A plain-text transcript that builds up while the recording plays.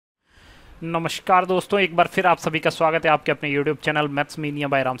नमस्कार दोस्तों, एक बार फिर आप सभी का स्वागत है आपके अपने YouTube channel maths mania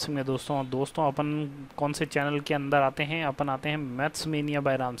bye Ram Singh में। दोस्तों अपन कौन से चैनल के अंदर आते हैं? अपन आते हैं maths mania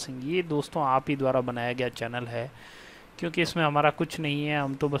bye Ram Singh. ये दोस्तों आप ही द्वारा बनाया गया चैनल है, क्योंकि इसमें हमारा कुछ नहीं है,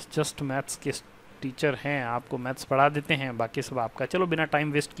 हम तो बस जस्ट मैथ्स के टीचर हैं, आपको मैथ्स पढ़ा देते हैं, बाकी सब आपका। चलो बिना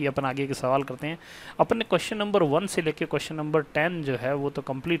टाइम वेस्ट किए अपन आगे के सवाल करते हैं। अपन ने क्वेश्चन नंबर 1 से लेके क्वेश्चन नंबर 10 जो है वो तो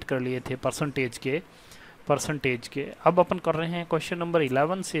कंप्लीट कर लिए थे परसेंटेज के। अब अपन कर रहे हैं क्वेश्चन नंबर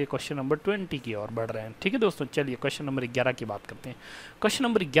 11 से क्वेश्चन नंबर 20 की ओर बढ़ रहे हैं। ठीक है दोस्तों, चलिए क्वेश्चन नंबर 11 की बात करते हैं। क्वेश्चन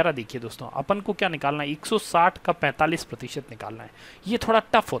नंबर 11 देखिए दोस्तों, अपन को क्या निकालना है? 160 का 45% निकालना है। ये थोड़ा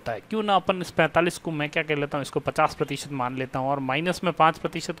टफ होता है, क्यों ना अपन इस 45 को मैं क्या कर लेता हूँ, इसको 50% मान लेता हूँ और माइनस में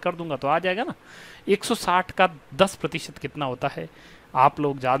 5% कर दूंगा तो आ जाएगा ना। 160 का 10% कितना होता है आप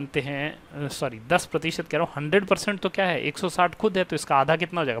लोग जानते हैं, सॉरी 10% कह रहा हूँ, 100% तो क्या है 160 खुद है, तो इसका आधा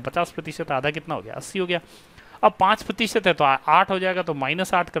कितना हो जाएगा? 50%। आधा कितना हो गया? 80 हो गया। अब 5% है तो 8 हो जाएगा, तो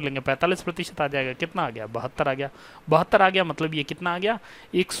 -8 कर लेंगे, 45% आ जाएगा। कितना आ गया? 72 आ गया। 72 आ गया मतलब ये कितना आ गया?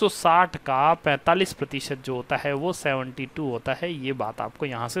 160 का 45% जो होता है वो 72 होता है। ये बात आपको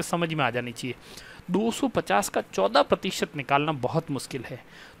यहाँ से समझ में आ जानी चाहिए। 250 का 14% निकालना बहुत मुश्किल है,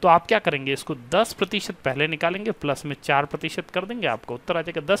 तो आप क्या करेंगे, इसको 10% पहले निकालेंगे, प्लस में 4% कर देंगे, आपको उत्तर आ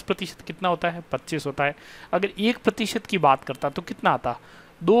जाएगा। 10% कितना होता है? 25 होता है। अगर 1% की बात करता तो कितना आता?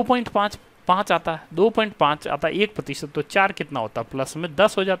 2.5 आता है। 2.5 आता है 1%, तो 4 कितना होता? प्लस में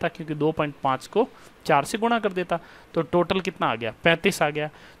 10 हो जाता, क्योंकि 2.5 को 4 से गुणा कर देता, तो टोटल कितना आ गया? 35 आ गया।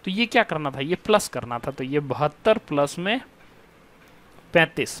 तो ये क्या करना था? ये प्लस करना था, तो ये 72 प्लस में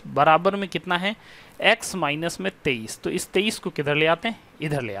 35 बराबर में कितना है? x माइनस में 23। तो इस 23 को किधर ले आते हैं?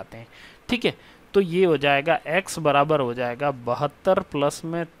 इधर ले आते हैं। ठीक है, तो ये हो जाएगा x बराबर हो जाएगा 72 प्लस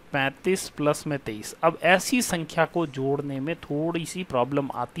में 35 प्लस में 23। अब ऐसी संख्या को जोड़ने में थोड़ी सी प्रॉब्लम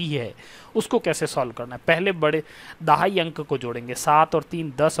आती है, उसको कैसे सॉल्व करना है? पहले बड़े दहाई अंक को जोड़ेंगे। 7 और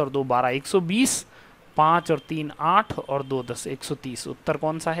 3 10 और 2 12, 120। 5 और 3 8 और 2 10, 130। उत्तर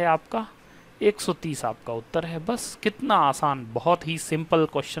कौन सा है आपका? 130 आपका उत्तर है। बस कितना आसान, बहुत ही सिंपल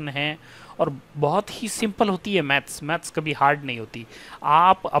क्वेश्चन है और बहुत ही सिंपल होती है मैथ्स कभी हार्ड नहीं होती।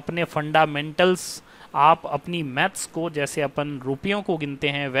 आप अपने फंडामेंटल्स, आप अपनी मैथ्स को जैसे अपन रुपयों को गिनते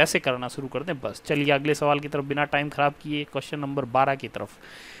हैं वैसे करना शुरू कर दें बस। चलिए अगले सवाल की तरफ बिना टाइम खराब किए, क्वेश्चन नंबर 12 की तरफ।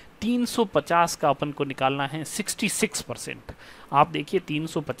 350 का अपन को निकालना है 66%। आप देखिए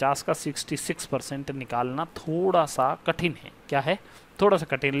 350 का 66% निकालना थोड़ा सा कठिन है। क्या है? थोड़ा सा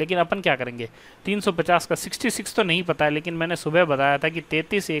कठिन। लेकिन अपन क्या करेंगे, 350 का 66 तो नहीं पता है, लेकिन मैंने सुबह बताया था कि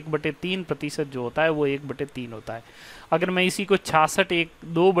 33 1/3% जो होता है वो 1/3 होता है। अगर मैं इसी को 66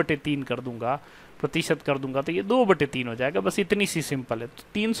 2/3 कर दूंगा, प्रतिशत कर दूंगा, तो ये 2/3 हो जाएगा। बस इतनी सी सिंपल है। तो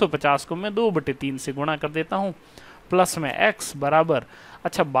 350 को मैं 2/3 से गुणा कर देता हूँ, प्लस में x बराबर,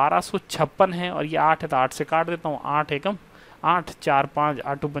 अच्छा 1256 है और ये 8 है तो 8 से काट देता हूँ। 8 एकम 8, 4 5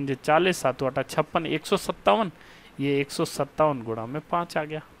 8 पंजे 40, 7 8 56, 157। ये 157 गुणा में 5 आ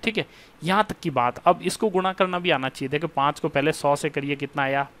गया। ठीक है, यहाँ तक की बात। अब इसको गुणा करना भी आना चाहिए। देखो 5 को पहले 100 से करिए, कितना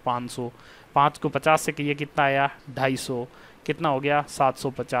आया? 500। 5 को 50 से करिए, कितना आया? 250। कितना हो गया?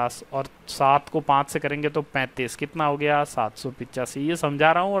 750। और 7 को 5 से करेंगे तो 35, कितना हो गया? 785। ये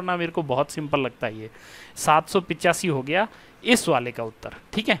समझा रहा हूँ वरना मेरे को बहुत सिंपल लगता है ये। 785 हो गया इस वाले का उत्तर।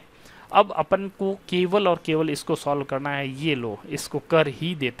 ठीक है, अब अपन को केवल और केवल इसको सॉल्व करना है। ये लो, इसको कर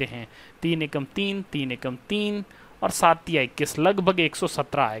ही देते हैं। 3 एकम 3, 3 एकम 3 और 7 या 21, लगभग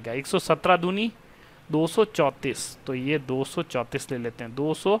 117 आएगा। 117 दूनी 234, तो ये 234 ले लेते हैं,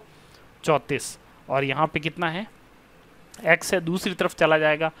 234। और यहाँ पे कितना है? x है, दूसरी तरफ चला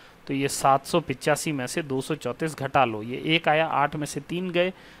जाएगा, तो ये 785 में से 234 घटा लो, ये 1 आया, 8 में से 3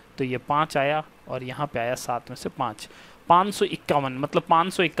 गए तो ये 5 आया, और यहाँ पे आया 7 में से 5, 551। मतलब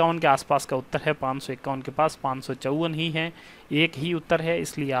 551 के आसपास का उत्तर है। 551 के पास 554 ही है, एक ही उत्तर है,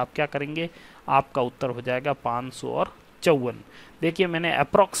 इसलिए आप क्या करेंगे, आपका उत्तर हो जाएगा 554। देखिए मैंने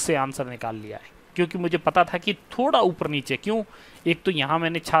अप्रॉक्स से आंसर निकाल लिया है, क्योंकि मुझे पता था कि थोड़ा ऊपर नीचे। क्यों? एक तो यहाँ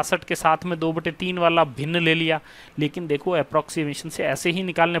मैंने 66 के साथ में 2/3 वाला भिन्न ले लिया, लेकिन देखो अप्रॉक्सीमेशन से ऐसे ही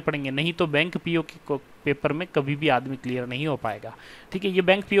निकालने पड़ेंगे, नहीं तो बैंक पीओ के पेपर में कभी भी आदमी क्लियर नहीं हो पाएगा। ठीक है, ये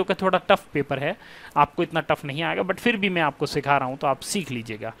बैंक पीओ का थोड़ा टफ पेपर है, आपको इतना टफ नहीं आएगा, बट फिर भी मैं आपको सिखा रहा हूँ तो आप सीख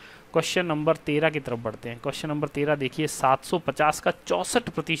लीजिएगा। क्वेश्चन नंबर 13 की तरफ बढ़ते हैं। क्वेश्चन नंबर 13 देखिए, 750 का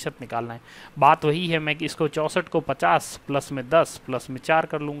 64% निकालना है। बात वही है, मैं कि इसको 64 को 50 प्लस में 10 प्लस में 4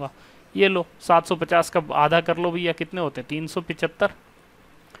 कर लूँगा। ये लो 750 का आधा कर लो भैया, कितने होते हैं? 375।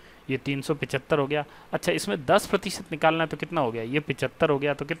 ये 375 हो गया। अच्छा इसमें 10% निकालना है तो कितना हो गया? ये 75 हो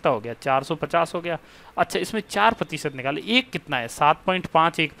गया, तो कितना हो गया? 450 हो गया। अच्छा इसमें 4% निकाले, एक कितना है?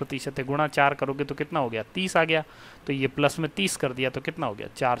 7.51% है, गुणा 4 करोगे तो कितना हो गया? 30 आ गया। तो ये प्लस में 30 कर दिया तो कितना हो गया?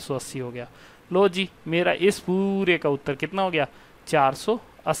 480 हो गया। लो जी, मेरा इस पूरे का उत्तर कितना हो गया?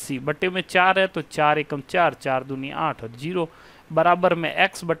 480 बटे में 4 है तो 4 एकम 4, 4 दूनी 8 और 0 बराबर में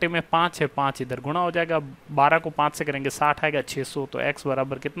x बटे में 5 है, 5 इधर गुणा हो जाएगा, 12 को 5 से करेंगे 60 आएगा, 600, तो x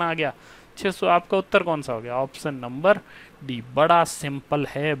बराबर कितना आ गया 600। आपका उत्तर कौन सा हो गया? Option number D. बड़ा सिंपल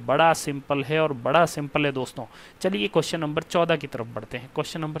है, बड़ा सिंपल है और बड़ा सिंपल है दोस्तों। चलिए क्वेश्चन नंबर 14 की तरफ बढ़ते हैं।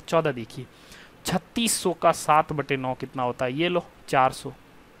 क्वेश्चन नंबर 14 देखिए, 3600 का 7 बटे 9 कितना होता है? ये लो 400,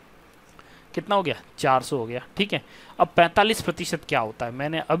 कितना हो गया 400 हो गया, ठीक है। अब 45% क्या होता है?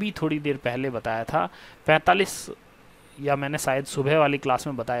 मैंने अभी थोड़ी देर पहले बताया था 45, या मैंने शायद सुबह वाली क्लास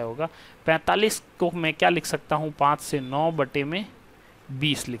में बताया होगा। 45 को मैं क्या लिख सकता हूँ? 5 से 9 बटे में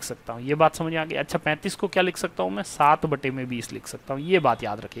 20 लिख सकता हूँ। ये बात समझ आ गई? अच्छा 35 को क्या लिख सकता हूँ मैं? 7 बटे में 20 लिख सकता हूँ। ये बात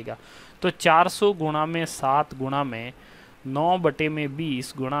याद रखिएगा। तो 400 गुणा में 7 गुणा में 9 बटे में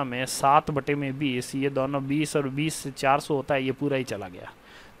 20 गुणा में 7 बटे में 20, ये दोनों 20 और 20 से 400 होता है, ये पूरा ही चला गया।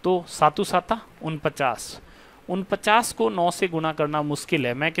 तो 7 7 49, 49 को 9 से गुणा करना मुश्किल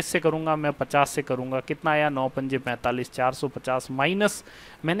है, मैं किससे करूंगा? मैं 50 से करूंगा। कितना आया? 9 पंजे 45, 450 माइनस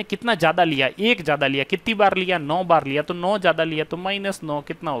मैंने कितना ज़्यादा लिया? एक ज़्यादा लिया। कितनी बार लिया? 9 बार लिया, तो 9 ज़्यादा लिया तो माइनस 9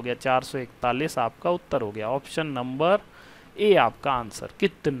 कितना हो गया? 441। आपका उत्तर हो गया ऑप्शन नंबर ए आपका आंसर।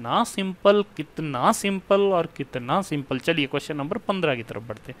 कितना सिंपल, कितना सिंपल और कितना सिंपल। चलिए क्वेश्चन नंबर 15 की तरफ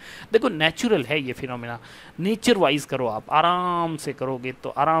बढ़ते हैं। देखो नेचुरल है ये फिनोमेना, नेचर वाइज करो, आप आराम से करोगे तो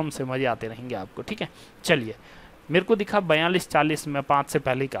आराम से मजे आते रहेंगे आपको, ठीक है। चलिए मेरे को दिखा 42 40, मैं 5 से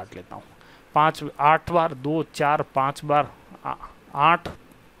पहले ही काट लेता हूँ। 5 8 बार 2 4 5 बार 8,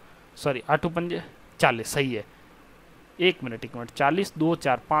 सॉरी 8 पंजे 40, सही है। 1 मिनट 40 2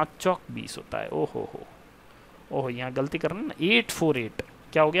 4 5 चौक 20 होता है। ओहो हो, ओह यहाँ गलती कर रहे हैं ना। 848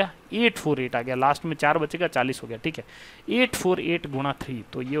 क्या हो गया? 848 आ गया, लास्ट में 4 बचेगा, 40 हो गया, ठीक है। 848 गुणा 3,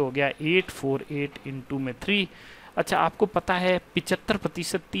 तो ये हो गया 848 इंटू में 3। अच्छा आपको पता है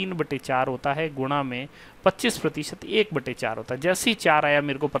 75% 3/4 होता है, गुणा में 25% 1/4 होता है। जैसे ही 4 आया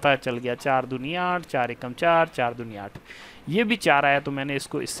मेरे को पता चल गया, 4 दूनी 8, 4 एकम 4, 4 दूनी 8। ये भी 4 आया तो मैंने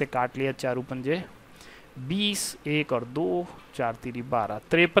इसको इससे काट लिया, 4 पंजे 20, 1 और 2, 4 3 12।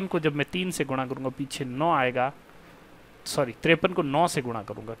 53 को जब मैं 3 से गुणा करूंगा पीछे 9 आएगा, सॉरी 53 को 9 से गुणा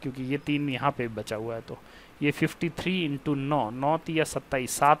करूंगा क्योंकि ये 3 यहाँ पे बचा हुआ है, तो ये 53 इंटू 9, 9 3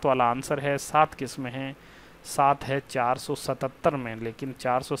 27, 7 वाला आंसर है। 7 किस में है? 7 है 477 में, लेकिन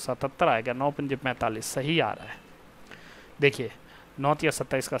 477 आएगा। 9 पंजे 45 सही आ रहा है। देखिए 9 3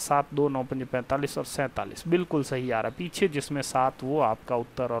 27 का 7, 2 9 पंजे 45 और 47 बिल्कुल सही आ रहा है। पीछे जिसमें 7 वो आपका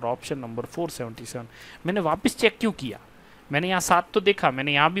उत्तर, और ऑप्शन नंबर 477। मैंने वापस चेक क्यों किया? मैंने यहाँ 7 तो देखा,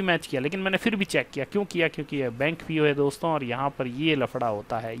 मैंने यहाँ भी मैच किया, लेकिन मैंने फिर भी चेक किया। क्यों किया? क्योंकि ये बैंक पीओ है दोस्तों, और यहाँ पर ये लफड़ा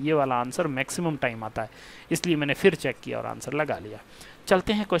होता है, ये वाला आंसर मैक्सिमम टाइम आता है, इसलिए मैंने फिर चेक किया और आंसर लगा लिया।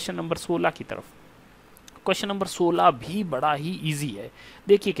 चलते हैं क्वेश्चन नंबर 16 की तरफ। क्वेश्चन नंबर 16 भी बड़ा ही इजी है।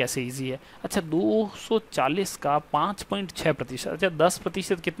 देखिए कैसे इजी है। अच्छा 240 का 5.6%, अच्छा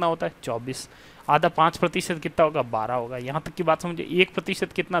 10% कितना होता है? 24। आधा 5% कितना होगा? 12 होगा। यहाँ तक की बात समझिए।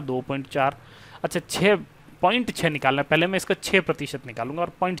 1% कितना? 2.4। अच्छा 6.6 निकालना है। पहले मैं इसका 6% निकालूंगा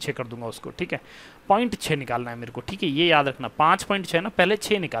और 0.6 कर दूंगा उसको, ठीक है। 0.6 निकालना है मेरे को, ठीक है, ये याद रखना। 5.6 ना, पहले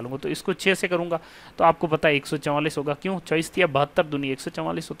 6 निकालूंगा, तो इसको 6 से करूंगा तो आपको पता है 144 होगा। क्यों? 24 या 72 दूनी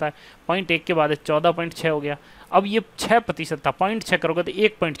 144 होता है। 0.1 के बाद 14.6 हो गया। अब ये 6% था, 0.6 करोगे तो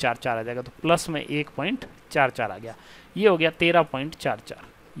 1.44 आ जाएगा, तो प्लस में 1.44 आ गया। ये हो गया 13.44।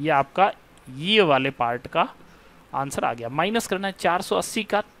 ये आपका ये वाले पार्ट का आंसर आ गया। माइनस करना है 480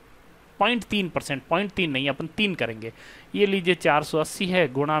 का 0.3%, 0.3 नहीं, अपन 3 करेंगे। ये लीजिए 480 है,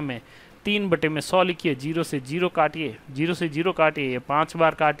 गुणा में 3/100 लिखिए, 0 से 0 काटिए, 0 से 0 काटिए, ये 5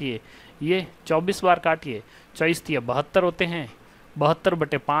 बार काटिए, ये 24 बार काटिए। 24 या 72 होते हैं,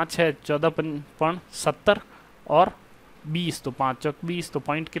 72/5 है, 14.70 और 20, तो 5 चौक 20, तो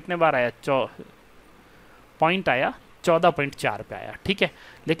पॉइंट कितने बार आया? पॉइंट आया 14.4 पे आया, ठीक है।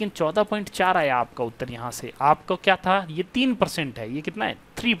 लेकिन 14.4 आया आपका उत्तर। यहाँ से आपको क्या था? ये 3% है, ये कितना है?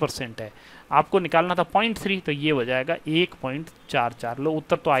 3% है। आपको निकालना था 0.3, तो ये हो जाएगा 1.44। लो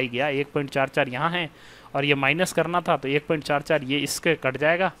उत्तर तो आ ही गया। 1.44 यहाँ है, और ये माइनस करना था तो 1.44 ये इसके कट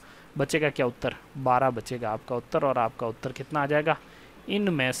जाएगा, बचेगा क्या उत्तर? 12 बचेगा आपका उत्तर। और आपका उत्तर कितना आ जाएगा?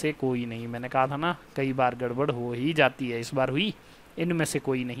 इनमें से कोई नहीं। मैंने कहा था ना कई बार गड़बड़ हो ही जाती है, इस बार हुई। इनमें से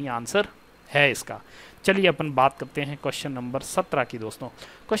कोई नहीं आंसर है इसका। चलिए अपन बात करते हैं क्वेश्चन नंबर 17 की दोस्तों।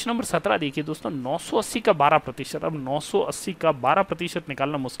 क्वेश्चन नंबर 17 देखिए दोस्तों, 980 का 12%। अब 980 का 12%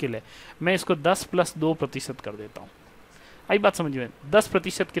 निकालना मुश्किल है, मैं इसको 10 + 2% कर देता हूँ। आई बात समझ में?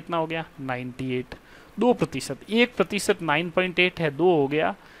 10% कितना हो गया? 98। 2%, 1% 9.8 है, 2 हो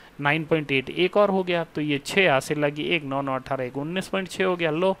गया 9.8, एक और हो गया तो ये 6 हासिल लगी, 1 9 9 18, 19.6 हो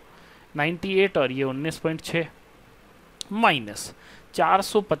गया। लो 98 और ये 19.6 माइनस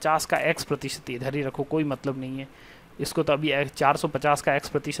 450 का x% इधर ही रखो, कोई मतलब नहीं है। इसको तो अभी 450 का x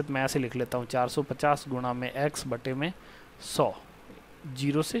प्रतिशत मैं ऐसे लिख लेता हूँ, 450 गुणा में x बटे में 100,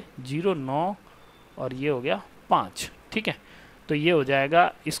 0 से 0 9 और ये हो गया 5। ठीक है, तो ये हो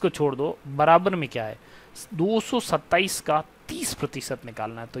जाएगा, इसको छोड़ दो, बराबर में क्या है 227 का 30%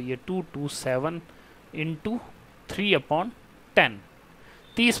 निकालना है, तो ये 227 इंटू 3/10।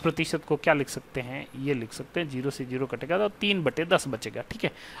 30% को क्या लिख सकते हैं, ये लिख सकते हैं 0 से 0 कटेगा तो 3/10 बचेगा। ठीक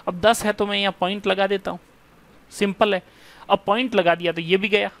है, अब 10 है तो मैं यहाँ पॉइंट लगा देता हूँ, सिंपल है। अब पॉइंट लगा दिया तो ये भी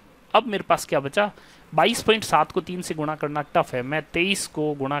गया। अब मेरे पास क्या बचा, 22.7 को 3 से गुणा करना टफ है, मैं 23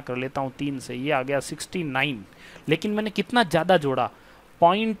 को गुणा कर लेता हूँ 3 से, ये आ गया 69। लेकिन मैंने कितना ज़्यादा जोड़ा,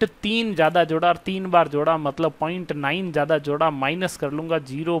 0.3 ज़्यादा जोड़ा और 3 बार जोड़ा, मतलब 0.9 ज़्यादा जोड़ा, माइनस कर लूँगा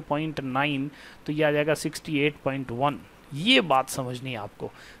 0.9 तो ये आ जाएगा 68.1। ये बात समझनी है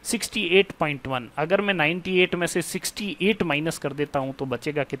आपको, 68.1। अगर मैं 98 में से 68 माइनस कर देता हूँ तो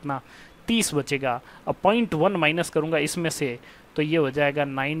बचेगा कितना, 30 बचेगा। अब 0.1 माइनस करूँगा इसमें से तो ये हो जाएगा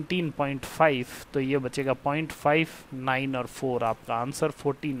 19.5, तो ये बचेगा 0.59 और 4। आपका आंसर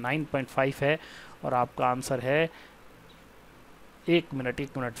 49.5 है और आपका आंसर है, एक मिनट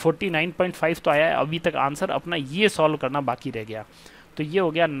 49.5 तो आया है। अभी तक आंसर अपना ये सॉल्व करना बाकी रह गया, तो ये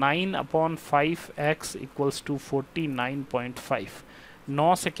हो गया 9/5x इक्वल्स टू 49.5।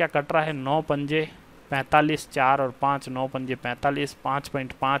 9 से क्या कट रहा है, 9 पंजे 45, 4 और 5, 9 पंजे 45,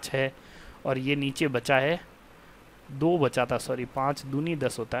 5.5 है और ये नीचे बचा है 2 बचा था, सॉरी 5 दूनी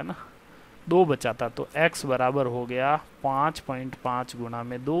 10 होता है ना, 2 बचा था, तो x बराबर हो गया 5.5 गुणा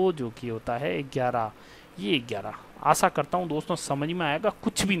में 2 जो कि होता है 11। ये 11, आशा करता हूँ दोस्तों समझ में आएगा,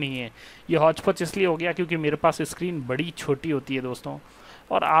 कुछ भी नहीं है। ये हौच-पौच इसलिए हो गया क्योंकि मेरे पास स्क्रीन बड़ी छोटी होती है दोस्तों,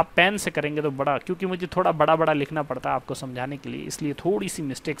 और आप पेन से करेंगे तो बड़ा, क्योंकि मुझे थोड़ा बड़ा बड़ा लिखना पड़ता है आपको समझाने के लिए, इसलिए थोड़ी सी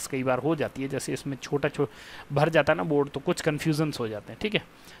मिस्टेक्स कई बार हो जाती है। जैसे इसमें छोटा भर जाता है ना बोर्ड, तो कुछ कन्फ्यूजन्स हो जाते हैं। ठीक है,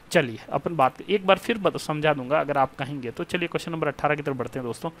 चलिए अपन बात एक बार फिर समझा दूंगा अगर आप कहेंगे तो। चलिए क्वेश्चन नंबर 18 की तरफ बढ़ते हैं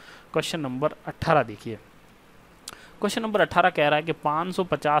दोस्तों। क्वेश्चन नंबर 18 देखिए, क्वेश्चन नंबर 18 कह रहा है कि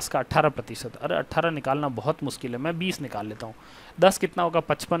 550 का 18%। अरे 18 निकालना बहुत मुश्किल है, मैं 20 निकाल लेता हूँ। 10 कितना होगा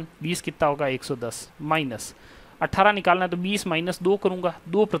 55, 20 कितना होगा 110, माइनस 18 निकालना है तो 20 माइनस 2 करूँगा,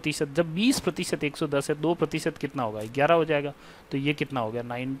 2%। जब 20% 110 है, 2% कितना होगा 11 हो जाएगा, तो ये कितना हो गया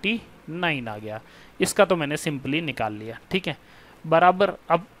 99 आ गया। इसका तो मैंने सिंपली निकाल लिया। ठीक है, बराबर,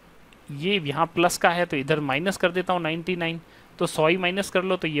 अब ये यहाँ प्लस का है तो इधर माइनस कर देता हूँ 99, तो 100 ही माइनस कर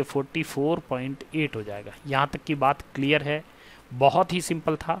लो तो ये 44.8 हो जाएगा। यहाँ तक की बात क्लियर है, बहुत ही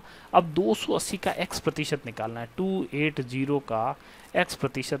सिंपल था। अब 280 का x% निकालना है, 280 का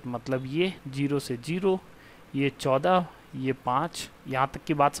x%, मतलब ये 0 से 0, ये 14, ये 5, यहाँ तक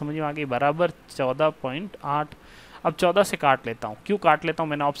की बात समझ में आ गई, बराबर 14.8। अब 14 से काट लेता हूँ, क्यों काट लेता हूँ,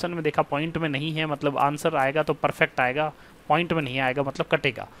 मैंने ऑप्शन में देखा पॉइंट में नहीं है, मतलब आंसर आएगा तो परफेक्ट आएगा, पॉइंट में नहीं आएगा मतलब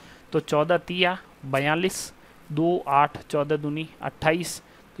कटेगा। तो 14 तिया 42, 2 8, 14 दूनी 28,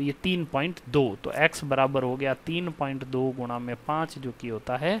 तो ये 3.2, तो x बराबर हो गया 3.2 गुणा में 5 जो कि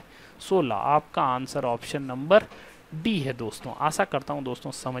होता है 16। आपका आंसर ऑप्शन नंबर डी है दोस्तों। आशा करता हूँ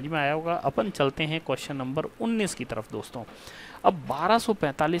दोस्तों समझ में आया होगा। अपन चलते हैं क्वेश्चन नंबर 19 की तरफ दोस्तों। अब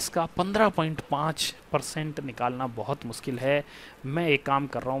 1245 का 15.5% निकालना बहुत मुश्किल है। मैं एक काम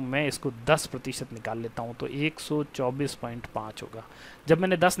कर रहा हूँ, मैं इसको 10% निकाल लेता हूँ तो 124.5 होगा। जब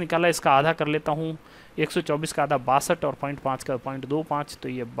मैंने 10 निकाला इसका आधा कर लेता हूँ, 124 का आधा 62 और 0.5 का 0.25, तो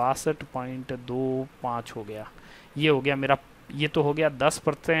ये 62.25 हो गया। ये हो गया मेरा, ये तो हो गया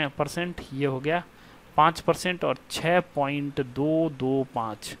 10%, ये हो गया 5% और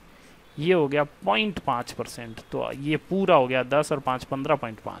 6.225, ये हो गया 0.5%, तो ये पूरा हो गया 10 और 5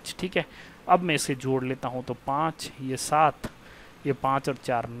 15.5। ठीक है, अब मैं इसे जोड़ लेता हूँ तो 5, ये 7, ये 5 और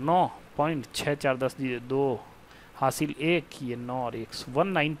 4 9.64 10 2 हासिल 1, ये 9 और 1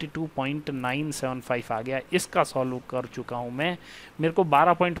 192.975 आ गया। इसका सॉल्व कर चुका हूँ मैं। मेरे को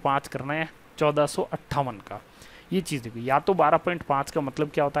 12.5 करना है 1458 का। ये चीज़ देखो, या तो 12.5 का मतलब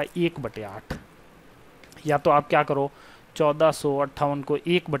क्या होता है 1/8, या तो आप क्या करो 1458 को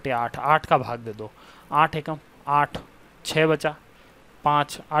 1/8, 8 का भाग दे दो, 8 एकम 8, 6 बचा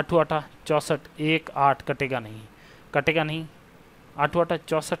 5, 8 8 64, 1 8 कटेगा नहीं, 8 8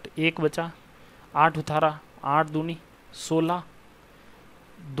 64, 1 बचा, 8 18 8 दूनी 16,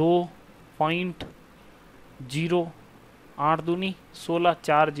 2.0 8 दूनी 16,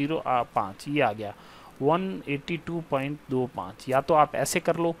 4 0 5, ये आ गया 182.25। या तो आप ऐसे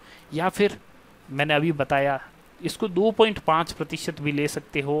कर लो, या फिर मैंने अभी बताया इसको 2.5% भी ले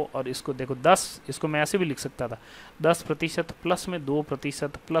सकते हो, और इसको देखो 10, इसको मैं ऐसे भी लिख सकता था 10% प्लस में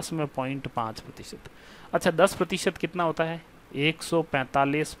 2% प्लस में 0.5%। अच्छा 10% कितना होता है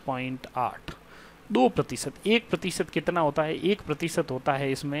 145.8। 2%, 1% कितना होता है, 1% होता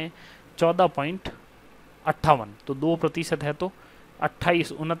है इसमें 14.8 58, तो 2% है तो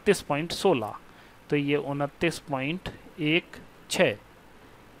 28, 29.16, तो ये 29.16।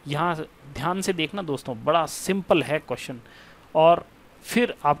 यहाँ ध्यान से देखना दोस्तों, बड़ा सिंपल है क्वेश्चन। और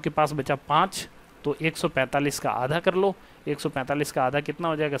फिर आपके पास बचा 5, तो 145 का आधा कर लो। 145 का आधा कितना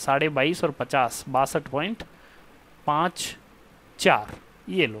हो जाएगा, 22.5 और 50, 62.54,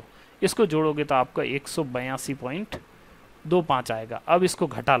 ये लो। इसको जोड़ोगे तो आपका 182.25 आएगा। अब इसको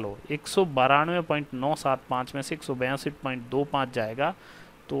घटा लो, 192.975 में से 182.25 जाएगा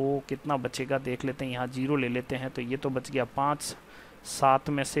तो कितना बचेगा देख लेते हैं। यहाँ 0 ले लेते हैं, तो ये तो बच गया 5, 7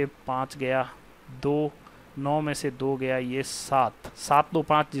 में से 5 गया 2, 9 में से 2 गया ये 7,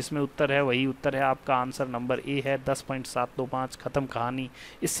 725 जिसमें उत्तर है वही उत्तर है। आपका आंसर नंबर ए है 10.725। ख़त्म कहानी,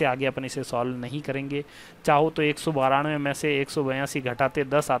 इससे आगे अपन इसे सॉल्व नहीं करेंगे। चाहो तो 192 में से 182 घटाते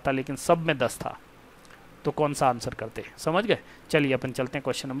 10 आता, लेकिन सब में 10 था, तो कौन सा आंसर करते, समझ गए। चलिए अपन चलते हैं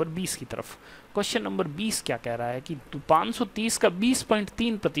क्वेश्चन नंबर 20 की तरफ। क्वेश्चन नंबर 20 क्या कह रहा है कि 530 का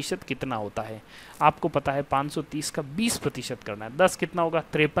 20.3% कितना होता है। आपको पता है 530 का 20% करना है। 10 कितना होगा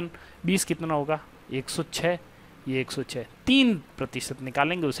 53, 20 कितना होगा 106, ये 106, 3%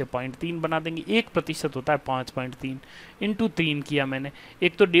 निकालेंगे उसे 0.3 बना देंगे। 1% होता है 5.3, इंटू 3 किया मैंने,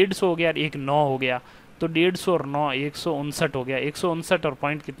 एक तो 150 हो गया और एक 9 हो गया, तो 150 और 9 159 हो गया। 159 और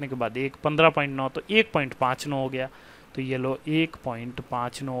पॉइंट कितने के बाद 15.9, तो 1.59 हो गया। तो ये लो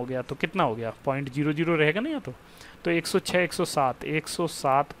 1.59 हो गया, तो कितना हो गया 0.00 रहेगा ना यहाँ तो 106, 107,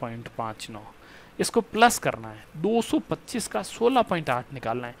 107.59। इसको प्लस करना है, 225 का 16.8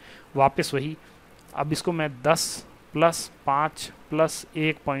 निकालना है। वापस वही, अब इसको मैं 10 + 5 +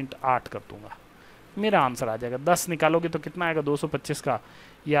 1.8 कर दूंगा, मेरा आंसर आ जाएगा। 10 निकालोगे तो कितना आएगा 225 का,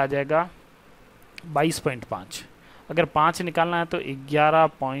 ये आ जाएगा 22.5। अगर 5 निकालना है तो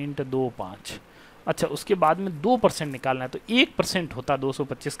 11.25। अच्छा, उसके बाद में 2% निकालना है, तो 1% होता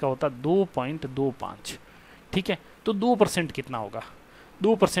 225 का होता 2.25। ठीक है, तो 2% कितना होगा,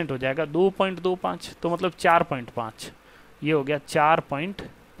 2% हो जाएगा 2.25, तो मतलब 4.5, ये हो गया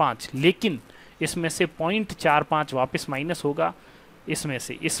 4.5। लेकिन इसमें से 0.45 वापस माइनस होगा इसमें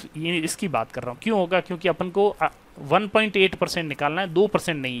से, इसकी बात कर रहा हूँ। क्यों होगा, क्योंकि अपन को 1.8% निकालना है,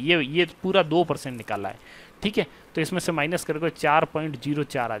 2% नहीं, ये पूरा 2% निकाला है। ठीक है, तो इसमें से माइनस करके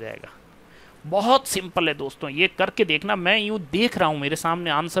 4.04 आ जाएगा। बहुत सिंपल है दोस्तों, ये करके देखना। मैं यूँ देख रहा हूँ, मेरे सामने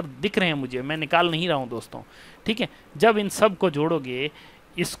आंसर दिख रहे हैं मुझे, मैं निकाल नहीं रहा हूँ दोस्तों। ठीक है, जब इन सब को जोड़ोगे,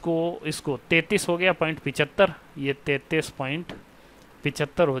 इसको 33 हो गया 0.75, ये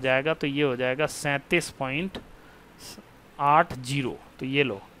 33.75 हो जाएगा, तो ये हो जाएगा 37.80। तो ये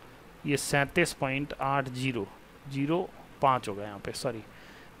लो, ये 37.8005 हो गया यहाँ पे, सॉरी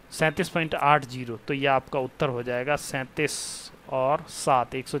 37.80। तो ये आपका उत्तर हो जाएगा 37 और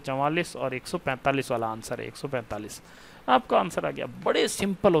 7, 144 और 145 वाला आंसर है, 145 आपका आंसर आ गया। बड़े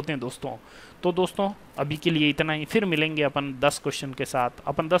सिंपल होते हैं दोस्तों। तो दोस्तों अभी के लिए इतना ही, फिर मिलेंगे अपन 10 क्वेश्चन के साथ।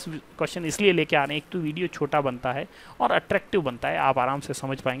 अपन 10 क्वेश्चन इसलिए लेके आ रहे हैं, एक तो वीडियो छोटा बनता है और अट्रैक्टिव बनता है, आप आराम से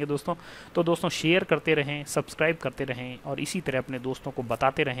समझ पाएंगे दोस्तों। तो दोस्तों शेयर करते रहें, सब्सक्राइब करते रहें और इसी तरह अपने दोस्तों को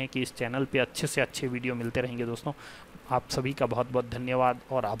बताते रहें कि इस चैनल पर अच्छे से अच्छे वीडियो मिलते रहेंगे दोस्तों। आप सभी का बहुत बहुत धन्यवाद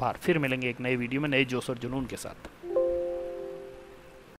और आभार। फिर मिलेंगे एक नए वीडियो में नए जोश और जुनून के साथ।